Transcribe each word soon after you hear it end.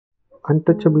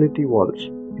untouchability walls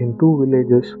in two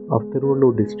villages of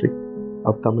Tiruvallur district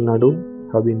of Tamil Nadu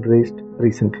have been raised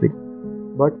recently.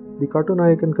 But the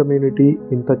Kattunayakan community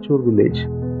in Thatchur village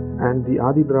and the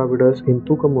Adi Dravidars in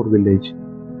Thokammur village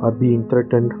are being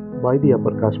threatened by the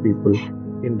upper caste people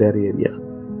in their area.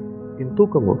 In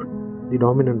Thokammur, the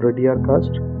dominant Rediyar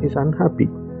caste is unhappy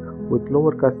with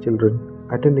lower caste children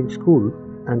attending school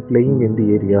and playing in the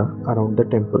area around the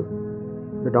temple.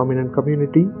 The dominant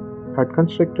community had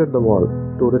constructed the wall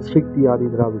to restrict the Adi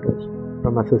Dravidars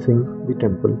from accessing the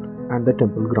temple and the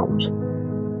temple grounds.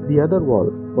 The other wall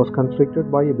was constructed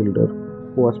by a builder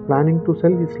who was planning to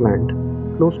sell his land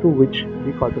close to which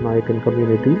the Kattunayakan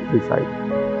community resides.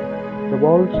 The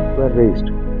walls were raised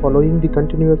following the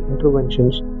continuous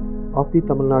interventions of the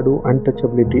Tamil Nadu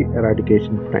Untouchability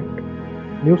Eradication Front.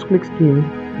 Newsclick's team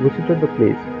visited the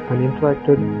place and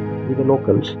interacted with the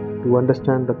locals to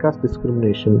understand the caste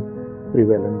discrimination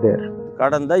prevalent there.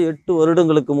 கடந்த 8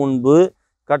 வருடங்களுக்கு முன்பு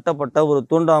கட்டப்பட்ட ஒரு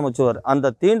தீண்டாமைச்சுவர்.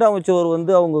 அந்த தீண்டாமைச்சுவர்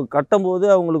அவங்க கட்டும்போது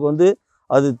அவங்களுக்கு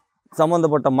அது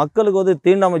சம்மந்தப்பட்ட மக்களுக்கு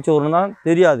தீண்டாமைச்சுவர்னா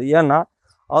தெரியாது. ஏன்னா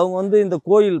அவங்க இந்த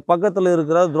கோயில் பக்கத்தில்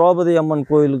இருக்கிற திரௌபதி அம்மன்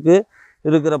கோயிலுக்கு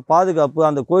இருக்கிற பாதுகாப்பு,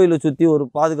 அந்த கோயிலை சுற்றி ஒரு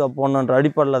பாதுகாப்பு ஒன்றுன்ற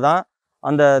அடிப்படையில் தான்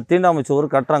அந்த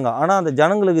தீண்டாமைச்சுவர் கட்டுறாங்க. ஆனால் அந்த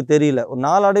ஜனங்களுக்கு தெரியல. ஒரு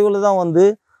நாளடைவில் தான்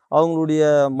அவங்களுடைய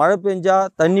மழை பெஞ்சா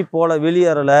தண்ணி போல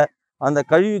வெளியேறலை, அந்த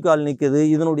கழிவு கால் நிற்குது.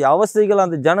 இதனுடைய அவஸ்தைகள்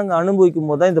அந்த ஜனங்க அனுபவிக்கும்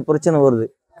போது தான் இந்த பிரச்சனை வருது.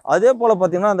 அதே போல்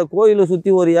பார்த்திங்கன்னா அந்த கோயிலை சுற்றி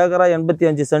ஒரு ஏக்கரா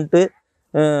 85 சென்ட்டு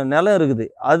நிலம் இருக்குது.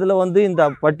 அதில் இந்த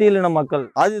பட்டியலின மக்கள்,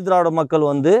 ஆதி திராவிட மக்கள்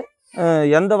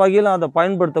எந்த வகையிலும் அதை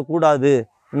பயன்படுத்தக்கூடாது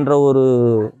என்ற ஒரு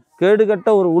கேடுகட்ட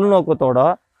ஒரு உள்நோக்கத்தோட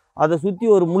அதை சுற்றி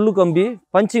ஒரு முள்ளு கம்பி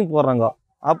பஞ்சிங் போடுறாங்க.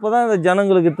 அப்போ தான் இந்த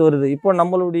ஜனங்களுக்கு வருது. இப்போ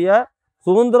நம்மளுடைய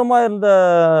சுதந்திரமாக இருந்த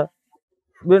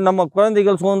நம்ம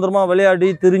குழந்தைகள் சுதந்திரமாக விளையாடி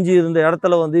திரிஞ்சு இருந்த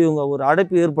இடத்துல இவங்க ஒரு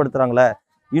அடைப்பு ஏற்படுத்துகிறாங்களே.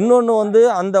 இன்னொன்று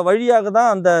அந்த வழியாக தான்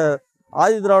அந்த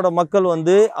ஆதி திராவிட மக்கள்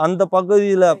அந்த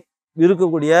பகுதியில்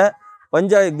இருக்கக்கூடிய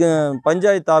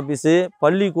பஞ்சாயத்து ஆஃபீஸு,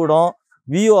 பள்ளிக்கூடம்,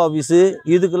 விஓ ஆஃபீஸு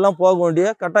இதுக்கெல்லாம் போக வேண்டிய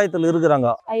கட்டாயத்தில் இருக்கிறாங்க.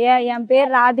 ஐயா, என் பேர்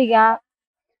ராதிகா,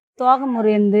 தோகமூர்.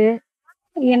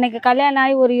 எனக்கு கல்யாணம்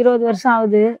ஆகி ஒரு 20 வருஷம்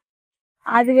ஆகுது.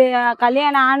 அதுவே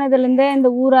கல்யாணம் ஆனதுலேருந்தே இந்த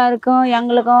ஊராருக்கும்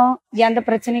எங்களுக்கும் எந்த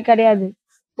பிரச்சனையும் கிடையாது.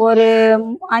 ஒரு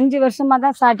 5 வருஷமாக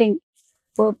தான் ஸ்டார்டிங்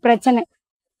பிரச்சனை.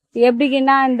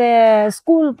 எப்படின்னா இந்த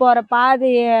ஸ்கூல் போகிற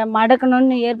பாதையை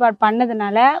மடக்கணும்னு ஏற்பாடு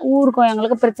பண்ணதுனால ஊருக்கும்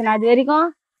எங்களுக்கு பிரச்சனை. அது வரைக்கும்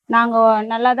நாங்கள்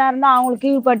நல்லா தான் இருந்தோம். அவங்களுக்கு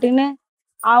கீழ்பட்டுன்னு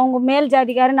அவங்க மேல்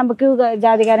ஜாதிக்காரன், நம்ம கீழ்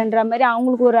ஜாதிக்காரன்ற மாதிரி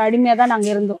அவங்களுக்கு ஒரு அடிமையாக தான்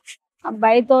நாங்கள் இருந்தோம்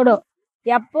பயத்தோடு.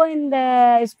 எப்போ இந்த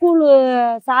ஸ்கூலு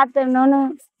சாத்தணும்னு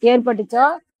ஏற்பட்டுச்சோ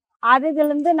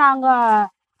அதுலேருந்து நாங்கள்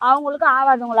அவங்களுக்கு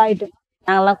ஆவாதவங்களாயிட்டோம்.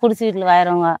 நாங்கள்லாம் குடிசை வீட்டில்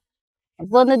வாயிறவங்க.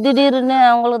 இப்போ திடீர்னு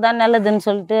அவங்களுக்கு தான் நல்லதுன்னு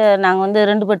சொல்லிட்டு நாங்கள்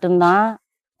 2 பட்டு இருந்தோம்.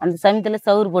 அந்த சமயத்தில்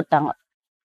சவுறு போட்டாங்க.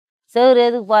 சவுறு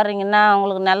எதுக்கு போடுறீங்கன்னா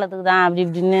அவங்களுக்கு நல்லதுக்கு தான் அப்படி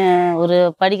இப்படின்னு ஒரு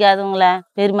படிக்காதவங்கள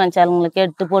பெருமாச்சாலுங்களை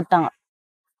கேட்டு போட்டாங்க.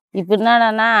 இப்போ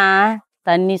என்னடான்னா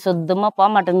தண்ணி சுத்தமாக போக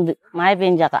மாட்டேங்குது மழை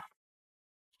பெஞ்சாக்கா.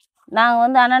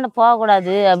 நாங்கள் அண்ணாண்ட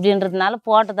போகக்கூடாது அப்படின்றதுனால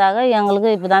போட்டதாக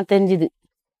எங்களுக்கு இப்போ தான் தெரிஞ்சுது.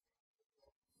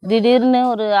 திடீர்னு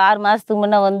ஒரு 6 மாதத்துக்கு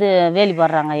முன்னே வேலி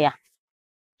போடுறாங்க ஐயா.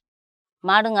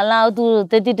 மாடுங்கள்லாம் அவுத்து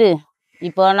தெத்திட்டு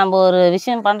இப்போ நம்ம ஒரு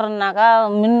விஷயம் பண்ணுறோம்னாக்கா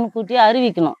முன்கூட்டி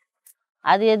அறிவிக்கணும்.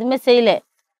 அது எதுவுமே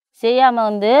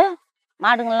செய்யாமல்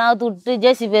மாடுங்கள்லாம் அவுத்து விட்டு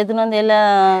ஜேசிபி எடுத்துன்னு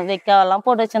எல்லாம் வைக்கலாம்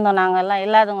போட்டு வச்சுருந்தோம். நாங்கள் எல்லாம்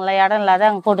இல்லாதவங்களாம் இடம் இல்லாத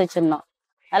அங்கே போட்டு வச்சுருந்தோம்.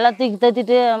 எல்லாம் தூக்கி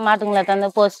தத்திட்டு மாட்டுங்களை தந்து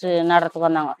போஸ்ட்டு நடுறதுக்கு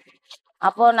வந்தாங்க.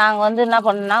 அப்போது நாங்கள் என்ன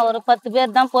பண்ணோம்னா ஒரு 10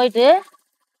 பேர் தான் போயிட்டு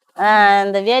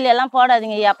இந்த வேலியெல்லாம்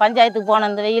போடாதீங்க ஐயா, பஞ்சாயத்துக்கு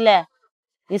போனோம் இந்த வெயில,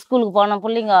 ஸ்கூலுக்கு போனோம்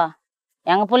பிள்ளைங்க,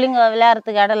 எங்கள் பிள்ளைங்க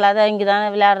விளையாடுறதுக்கு இடம் இல்லாத இங்கே தானே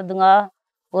விளையாடுறதுங்க.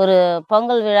 ஒரு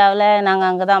பொங்கல் விழாவில் நாங்கள்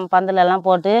அங்கே தான் பந்தலெல்லாம்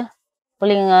போட்டு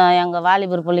பிள்ளைங்க எங்கள்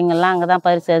வாலிபர் பிள்ளைங்கள்லாம் அங்கே தான்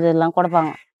பரிசு இதெல்லாம்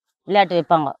கொடுப்பாங்க, விளையாட்டு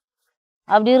வைப்பாங்க.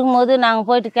 அப்படி இருக்கும்போது நாங்கள்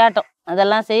போயிட்டு கேட்டோம்,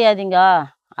 அதெல்லாம் செய்யாதீங்க,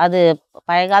 அது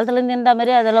பழைய காலத்துலேருந்து இருந்த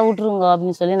மாதிரி அதெல்லாம் விட்டுருங்க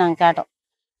அப்படின்னு சொல்லி நாங்கள் கேட்டோம்.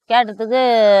 கேட்டதுக்கு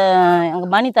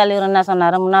எங்கள் மணி தலைவர் என்ன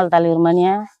சொன்னார், முன்னாள் தலைவர்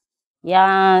மணியை,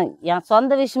 என்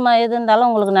சொந்த விஷயமா எது இருந்தாலும்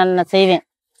உங்களுக்கு நான் செய்வேன்,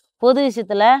 பொது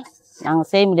விஷயத்தில் நாங்கள்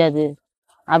செய்ய முடியாது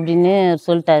அப்படின்னு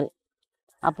சொல்லிட்டாரு.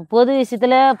 அப்போ பொது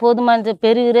விஷயத்தில் பொதுமன்ற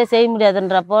பெரியவரே செய்ய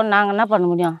முடியாதுன்றப்போ நாங்கள் என்ன பண்ண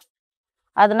முடியும்?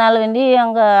 அதனால வேண்டி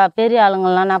எங்கள் பெரிய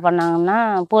ஆளுங்கள்லாம் என்ன பண்ணாங்கன்னா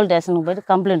போலீஸ் ஸ்டேஷனுக்கு போய்ட்டு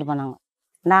கம்ப்ளைண்ட் பண்ணாங்க.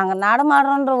 நாங்கள்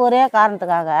நடமாடுறோன்ற ஒரே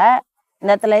காரணத்துக்காக இந்த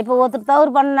இடத்துல இப்போ ஒருத்தர்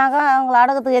தவறு பண்ணாக்கா அவங்கள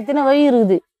அடக்கத்துக்கு எத்தனை வழி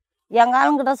இருக்குது. எங்கள்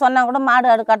ஆளுங்கிட்ட சொன்னால் கூட மாடு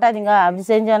ஆடு கட்டாதீங்க அப்படி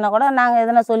செஞ்சோன்னா கூட நாங்கள்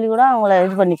எதனா சொல்லி கூட அவங்கள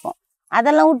இது பண்ணிப்போம்.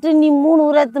 அதெல்லாம் விட்டு நீ 3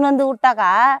 ஊரை எடுத்துன்னு விட்டாக்கா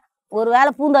ஒரு வேலை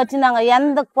பூந்து வச்சுருந்தாங்க.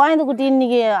 எந்த குழந்தை குட்டி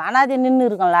இன்னைக்கு அனாதை நின்று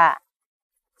இருக்கோம்ல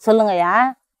சொல்லுங்கய்யா.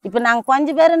 இப்போ நாங்கள்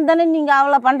கொஞ்சம் பேருன்னு தானே நீங்கள்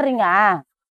அவ்வளோ பண்ணுறீங்க.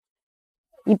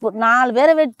 இப்போ 4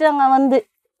 பேரை வெட்டுறாங்க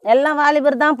எல்லாம்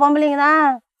வாலிபர் தான், பொம்பளைங்க தான்,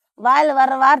 வாயில்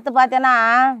வர்ற வார்த்தை பார்த்தேன்னா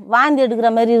வாந்தி எடுக்கிற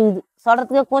மாதிரி இருக்குது,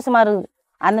 சொல்கிறதுக்கே கூசமாக இருக்குது.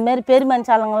 அந்தமாரி பெரிய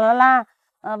மனுஷாளுங்களெல்லாம்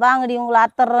வாங்கடி உங்களை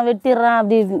அத்தர்றோம் வெட்டிடுறோம்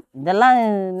அப்படி இதெல்லாம்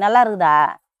நல்லா இருக்குதா?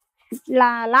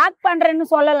 லாக் பண்ணுறேன்னு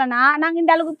சொல்லலைன்னா நாங்கள்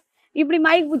இந்த அளவுக்கு இப்படி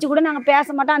மைக் பூச்சி கூட நாங்கள் பேச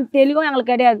மாட்டோம். அந்த தெளிவும்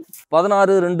எங்களுக்கு கிடையாது.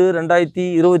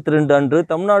 16/2/2022 அன்று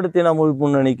தமிழ்நாடு தீண்டாமை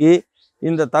முன்னணிக்கு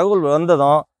இந்த தகவல்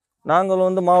வந்ததும் நாங்கள்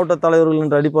வந்து மாவட்ட தலைவர்கள்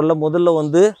என்ற அடிப்படையில் முதல்ல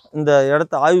இந்த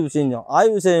இடத்த ஆய்வு செஞ்சோம்.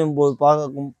 ஆய்வு செய்யும் போது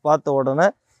பார்த்த உடனே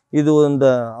இது இந்த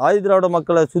ஆதி திராவிட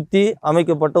மக்களை சுற்றி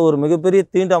அமைக்கப்பட்ட ஒரு மிகப்பெரிய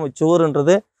தீண்டாமை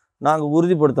சுவர்ன்றது நாங்கள்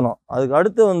உறுதிப்படுத்தினோம். அதுக்கு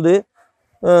அடுத்து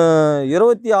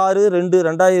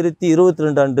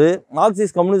 26/2/2022 அன்று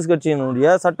மார்க்சிஸ்ட் கம்யூனிஸ்ட் கட்சியினுடைய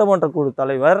சட்டமன்ற குழு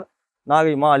தலைவர்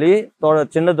நாகை மாலி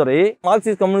சின்னதுரை,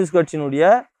 மார்க்சிஸ்ட் கம்யூனிஸ்ட் கட்சியினுடைய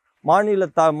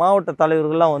மாவட்ட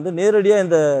தலைவர்கள்லாம் நேரடியாக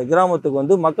இந்த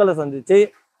கிராமத்துக்கு மக்களை சந்தித்து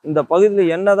இந்த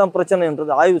பகுதியில் என்னதான்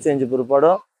பிரச்சனைன்றது ஆய்வு செஞ்ச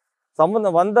பிற்பாடும்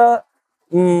வந்த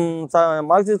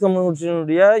மார்க்சிஸ்ட்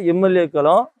கம்யூனிஸ்டினுடைய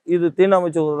எம்எல்ஏக்களும் இது தீண்டாமை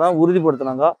சுவர் தான்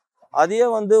உறுதிப்படுத்தினாங்க. அதையே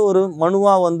ஒரு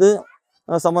மனுவாக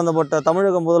சம்மந்தப்பட்ட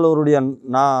தமிழக முதல்வருடைய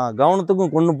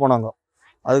கவனத்துக்கும் கொண்டு போனாங்க.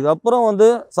 அதுக்கப்புறம்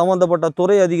சம்மந்தப்பட்ட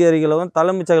துறை அதிகாரிகளும்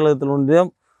தலைமைச் செயலகத்தினுடைய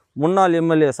முன்னாள்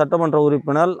எம்எல்ஏ சட்டமன்ற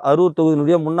உறுப்பினர் அரூர்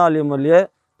தொகுதியினுடைய முன்னாள் எம்எல்ஏ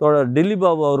டெல்லி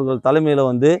பாபு அவர்கள் தலைமையில்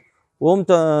ஹோம்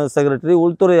செக்ரட்டரி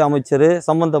உள்துறை அமைச்சர்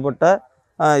சம்மந்தப்பட்ட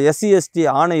SC/ST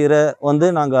ஆணையரை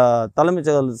நாங்கள் தலைமைச்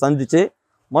செயலகத்தில் சந்தித்து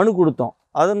மனு கொடுத்தோம்.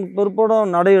 அதன்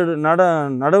பிற்பாடும்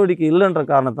நடவடிக்கை இல்லைன்ற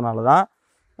காரணத்தினால தான்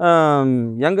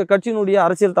எங்கள் கட்சியினுடைய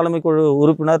அரசியல் தலைமை குழு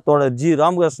உறுப்பினர் தோழர் G.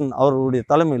 ராமகிருஷ்ணன் அவர்களுடைய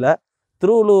தலைமையில்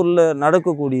திருவள்ளூரில்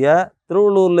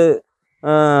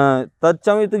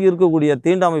தற்சமயத்துக்கு இருக்கக்கூடிய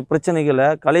தீண்டாமை பிரச்சனைகளை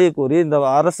களைய கோரி இந்த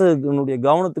அரசுனுடைய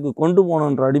கவனத்துக்கு கொண்டு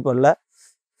போகணுன்ற அடிப்படையில்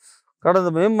கடந்த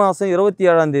மே மாதம்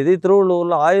 27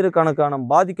 திருவள்ளூரில் ஆயிரக்கணக்கான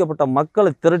பாதிக்கப்பட்ட மக்களை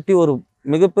திரட்டி ஒரு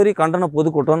மிகப்பெரிய கண்டன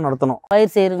பொதுக்கூட்டம் நடத்தணும்.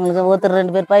 பயிர் செய்கிறவங்களுக்கு ஒருத்தர்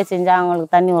 2 பேர் பயிர் செஞ்சால்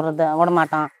அவங்களுக்கு தண்ணி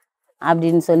விடமாட்டோம்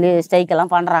அப்படின்னு சொல்லி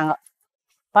ஸ்ட்ரைக்கெல்லாம்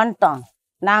பண்ணிட்டோம்.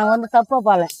 நாங்கள் தப்பாக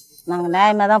போகல, நாங்கள்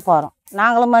நியாயமாக தான் போகிறோம்.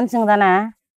 நாங்களும் மனுஷங்க தானே.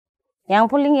 என்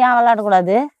பிள்ளைங்க ஏன்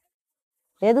விளையாடக்கூடாது,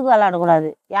 எதுக்கு விளையாடக்கூடாது,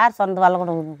 யார் சொந்த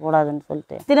விளையாடக்கூடாதுன்னு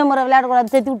சொல்லிட்டு தினமுறை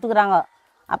விளையாடக்கூடாது செத்து விட்டுக்கிறாங்க.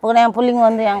 அப்போ கூட என் பிள்ளைங்க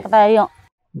என்கிட்ட ஐயும்.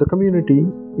 The community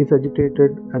is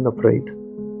agitated and afraid.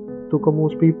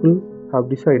 Thokammur's people have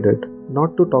decided not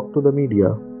to talk to the media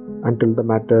until the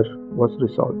matter was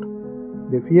resolved.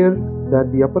 They fear that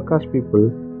the upper caste people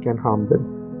can harm them.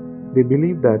 They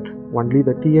believe that only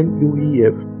the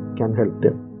TNEUF can help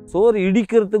them. சோறு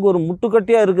இடிக்கிறதுக்கு ஒரு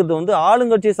முட்டுக்கட்டியாக இருக்கிறது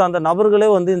ஆளுங்கட்சியை சார்ந்த நபர்களே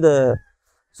இந்த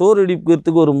சோறு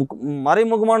இடிக்கிறதுக்கு ஒரு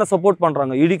மறைமுகமான support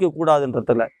பண்ணுறாங்க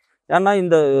இடிக்கக்கூடாதுன்றதில். ஏன்னா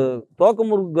இந்த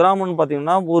தோக்கமூர் கிராமம்னு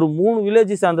பார்த்தீங்கன்னா ஒரு 3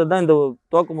 வில்லேஜ் சேர்ந்தது தான் இந்த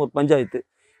தோக்கமூர் பஞ்சாயத்து.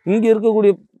 இங்கே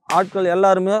இருக்கக்கூடிய ஆட்கள்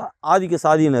எல்லாருமே ஆதிக்க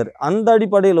சாதியினர். அந்த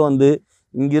அடிப்படையில்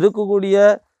இங்கே இருக்கக்கூடிய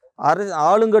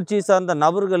ஆளுங்கட்சி சார்ந்த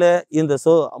நபர்களே இந்த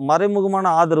மறைமுகமான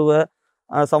ஆதரவை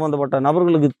சம்மந்தப்பட்ட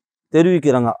நபர்களுக்கு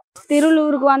தெரிவிக்கிறாங்க.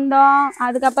 திருவள்ளூருக்கு வந்தோம்,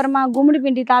 அதுக்கப்புறமா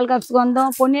கும்மிடிப்பிண்டி தாலுகாப்ஸுக்கு வந்தோம்,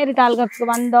 பொன்னேரி தாலுகாப்ஸுக்கு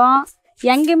வந்தோம்.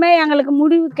 எங்கேயுமே எங்களுக்கு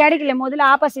முடிவு கிடைக்கல. முதல்ல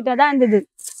ஆப்போசிட்டாக தான் இருந்தது.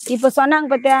 இப்போ சொன்னாங்க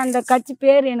பார்த்தியா, அந்த கட்சி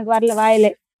பேர் எனக்கு வரல வாயில்.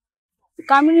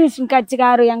 கம்யூனிஸ்ட்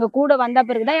கட்சிக்காரர் எங்கள் கூட வந்த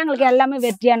பிறகு தான் எங்களுக்கு எல்லாமே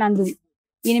வெற்றியாக நடந்தது.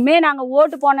 இனிமேல் நாங்கள்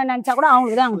ஓட்டு போனோன்னு நினச்சா கூட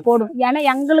அவங்களுக்கு தான் நாங்கள் போடுவோம். ஏன்னா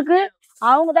எங்களுக்கு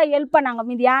அவங்க தான் ஹெல்ப் பண்ணாங்க.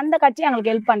 மீது எந்த கட்சியும்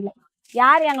எங்களுக்கு ஹெல்ப் பண்ணல.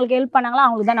 யார் எங்களுக்கு ஹெல்ப் பண்ணாங்களோ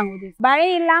அவங்களுக்கு தான் நாங்கள் உதவி.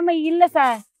 பயம் இல்லாமல் இல்லை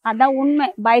சார், அதுதான் உண்மை.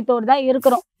 பயத்தோடு தான்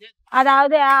இருக்கிறோம்.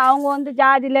 அதாவது அவங்க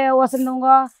ஜாதியில் ஒசந்தவங்க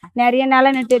நிறைய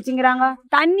நிலம் நட்டு வச்சுங்கிறாங்க.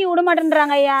 தண்ணி விட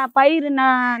மாட்டேன்றாங்க. ஐயா பயிர்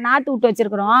நாற்று விட்டு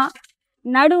வச்சுருக்குறோம்,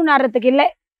 நடுவு நடுறதுக்கு இல்லை.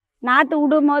 நாற்று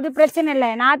விடும் போது பிரச்சனை இல்லை,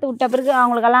 நாற்று விட்ட பிறகு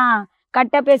அவங்களுக்கெல்லாம்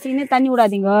கட்ட பேசிக்கின்னு தண்ணி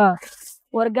விடாதீங்க.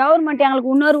 ஒரு கவர்மெண்ட்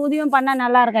எங்களுக்கு இன்னொரு உதவியும் பண்ணால்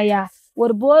நல்லா இருக்கும் ஐயா.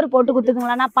 ஒரு போர் போட்டு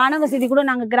கொடுத்துதுங்களான்னா பண வசதி கூட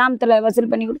நாங்கள் கிராமத்தில்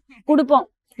வசூல் பண்ணி கொடுப்போம்.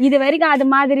 இது வரைக்கும் அது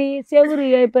மாதிரி செவுறு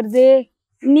எழுப்புறது,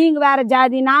 நீங்கள் வேறு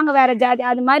ஜாதி நாங்கள் வேறு ஜாதி,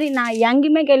 அது மாதிரி நான்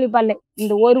எங்கேயுமே கேள்விப்படல.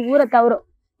 இந்த ஒரு ஊரை தவிர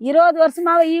 20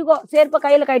 வருஷமாகவே ஈகோ சேர்ப்பை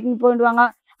கையில் கட்டின்னு போயிடுவாங்க.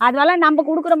 அதெல்லாம் நம்ம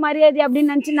கொடுக்குற மரியாதை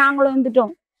அப்படின்னு நினச்சி நாங்களும்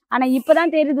வந்துட்டோம். ஆனால் இப்போ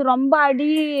தான் தெரியுது ரொம்ப அடி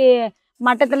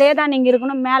மட்டத்திலே தான் நீங்கள்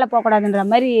இருக்கணும், மேலே போகக்கூடாதுன்ற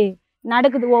மாதிரி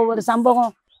நடக்குது ஒவ்வொரு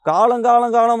சம்பவம்.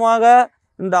 காலமாக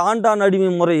இந்த ஆண்டான் அடிமை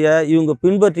முறையை இவங்க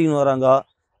பின்பற்றின்னு வராங்க.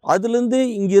 அதுலேருந்து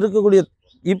இங்கே இருக்கக்கூடிய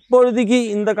இப்பொழுதைக்கு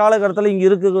இந்த காலகட்டத்தில் இங்கே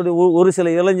இருக்கக்கூடிய ஒரு சில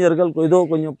இளைஞர்கள் ஏதோ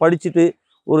கொஞ்சம் படிச்சுட்டு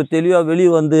ஒரு தெளிவாக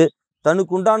வெளியே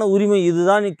தனக்கு உண்டான உரிமை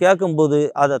இதுதான் கேட்கும்போது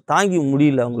அதை தாங்கி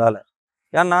முடியல அவங்களால.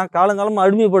 ஏன்னா காலங்காலமாக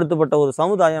அடிமைப்படுத்தப்பட்ட ஒரு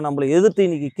சமுதாயம் நம்மளை எதிர்த்து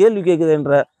இன்றைக்கி கேள்வி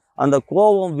கேட்குதுன்ற அந்த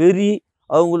கோபம் வெறி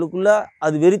அவங்களுக்குள்ள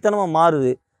அது வெறித்தனமாக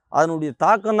மாறுது. அதனுடைய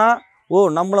தாக்கம்னா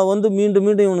நம்மளை மீண்டும்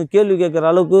இவனுக்கு கேள்வி கேட்குற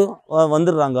அளவுக்கு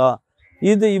வந்துடுறாங்க.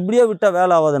 இது இப்படியே விட்டால்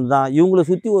வேலை ஆகாதுன்னு தான் இவங்களை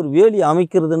சுற்றி ஒரு வேலி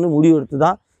அமைக்கிறதுன்னு முடிவெடுத்து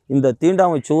தான் இந்த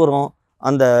தீண்டாமை சுவரும்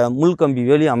அந்த முள்கம்பி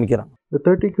வேலியை அமைக்கிறாங்க. The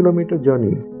 30-kilometer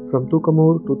journey from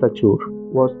Thokammur to Thatchur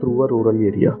was through a rural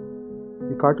area.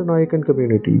 The Kattunayakan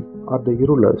community, or the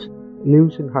Irulas,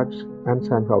 lives in huts and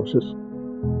sand houses.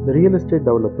 The real estate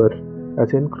developer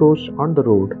has encroached on the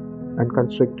road and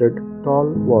constructed tall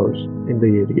walls in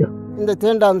the area. இந்த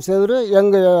தீண்டாம் செவரு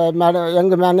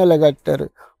எங்கள் மேனையில் கட்டார்.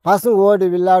 பசங்க ஓடி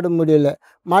விளையாட முடியல.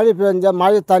 மழை பெஞ்சால்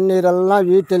மழை தண்ணீரெல்லாம்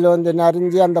வீட்டில் வந்து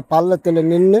நிறைஞ்சி அந்த பள்ளத்தில்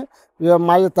நின்று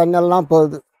மழை தண்ணெல்லாம்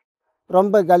போகுது.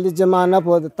 ரொம்ப கலிஜமான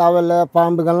போகுது. தவளை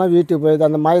பாம்புகள்லாம் வீட்டுக்கு போயிடுது.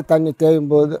 அந்த மழை தண்ணி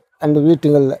தேயும் போகுது அந்த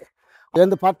வீட்டுங்களில்.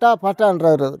 எந்த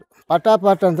பட்டான்றார் அவர்.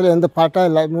 பட்டான்றதுல எந்த பட்டா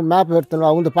இல்லை. மேப் எடுத்துன்னு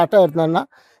அவங்க பட்டா எடுத்தோன்னா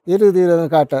 20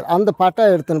 காட்டார். அந்த பட்டா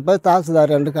எடுத்துன்னு போய்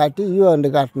தாசில்தார் ரெண்டு காட்டி ஈஓ ரெண்டு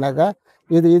காட்டினாக்கா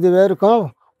இது வரைக்கும்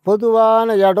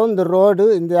பொதுவான இடம். இந்த ரோடு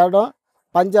இந்த இடம்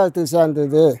பஞ்சாயத்துக்கு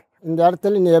சேர்ந்தது. இந்த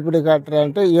இடத்துல நீ எப்படி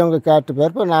காட்டுறான்ட்டு இவங்க கேட்டு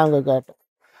பேர்ப்போ நாங்கள் கேட்டோம்.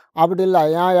 அப்படி இல்லை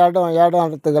என்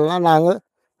இடத்துக்கெல்லாம் நாங்கள்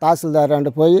தாசில்தார்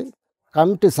ரெண்டு போய்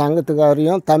கமிட்டி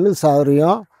சங்கத்துக்காரையும் தமிழ்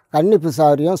சாரையும் கன்னிப்பு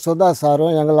சாரையும் சுதா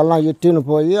சாரும் எங்களெல்லாம் இட்டுன்னு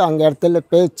போய் அங்கே இடத்துல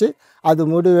பேச்சு அது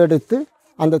முடிவெடுத்து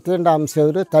அந்த தீண்டாமை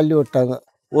செவரு தள்ளி விட்டாங்க.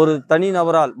 ஒரு தனி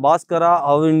நபரால் பாஸ்கரா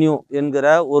அவென்யூ என்கிற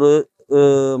ஒரு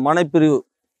மனைப்பிரிவு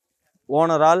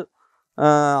ஓனரால்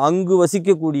அங்கு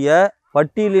வசிக்கக்கூடிய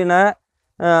பட்டியலின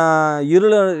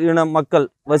இருளின மக்கள்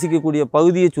வசிக்கக்கூடிய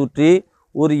பகுதியை சுற்றி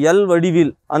ஒரு எல்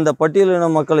வடிவில் அந்த பட்டியலின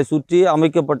மக்களை சுற்றி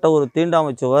அமைக்கப்பட்ட ஒரு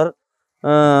தீண்டாமை சுவர்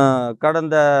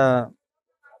கடந்த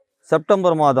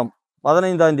செப்டம்பர் மாதம்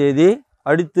 15ஆம் தேதி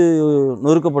அடித்து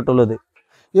நொறுக்கப்பட்டுள்ளது.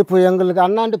 இப்போ எங்களுக்கு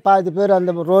அண்ணாண்டு பாதி பேர்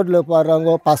அந்த ரோட்டில் போடுறாங்க.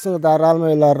 பசங்க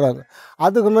தாராளமாக விளாட்றாங்க.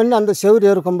 அதுக்கு முன்னே அந்த செவரு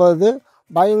இருக்கும்போது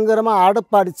பயங்கரமாக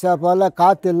அடப்பு அடித்தா போல்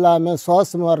காற்று இல்லாமல்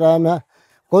சுவாசம் வராமல்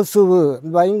கொசு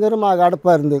பயங்கரமாக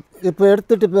அடப்பாக இருந்தது. இப்போ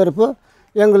எடுத்துகிட்டு போயிருப்போ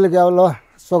எங்களுக்கு எவ்வளோ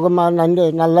சுகமாக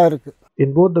நல்லா இருக்குது. In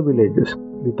both the villages,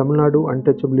 the Tamil Nadu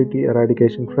Untouchability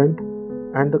Eradication Front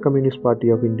and the Communist Party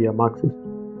of India Marxist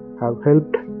have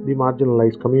helped the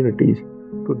marginalized communities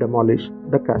to demolish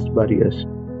the caste barriers.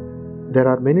 There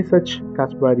are many such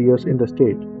caste barriers in the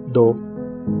state, though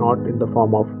not in the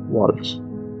form of walls.